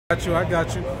I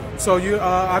got you. So you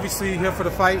obviously here for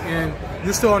the fight, and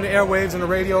you're still on the airwaves and the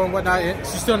radio and whatnot. You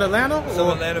still in Atlanta?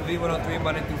 Still in Atlanta, V103,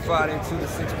 Monday through Friday, 2 to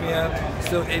 6 p.m.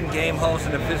 Still in-game host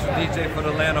and official DJ for the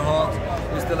Atlanta Hawks.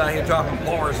 We're still out here dropping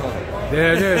bars on them.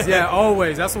 There it is. Yeah,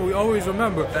 always. That's what we always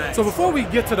remember. Thanks. So before we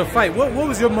get to the fight, what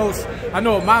was your most, I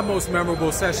know my most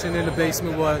memorable session in the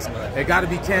basement was, it got to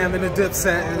be Cam and the Dipset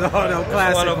and all that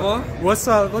classic. One of them.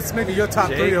 What's maybe your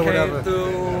top three or whatever?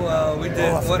 We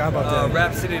did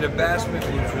Rap City the Bashment,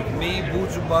 which was me,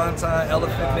 Buju Banton,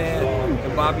 Elephant Man,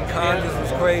 and Bobby Condis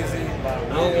was crazy.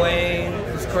 Lil Wayne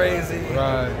was crazy.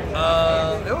 Right.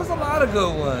 There was a lot of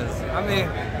good ones. I mean,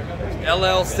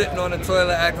 LL sitting on the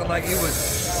toilet acting like he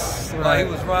was he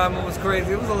was rhyming was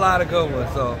crazy. It was a lot of good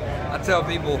ones. So I tell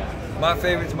people, my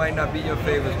favorites might not be your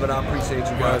favorites, but I appreciate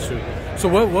you guys. So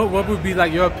what would be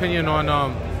like your opinion on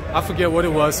I forget what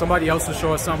it was. Somebody else was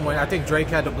showing something. I think Drake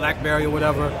had the BlackBerry or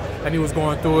whatever, and he was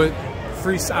going through it.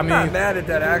 I'm not mad at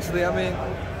that, actually. I mean,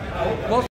 most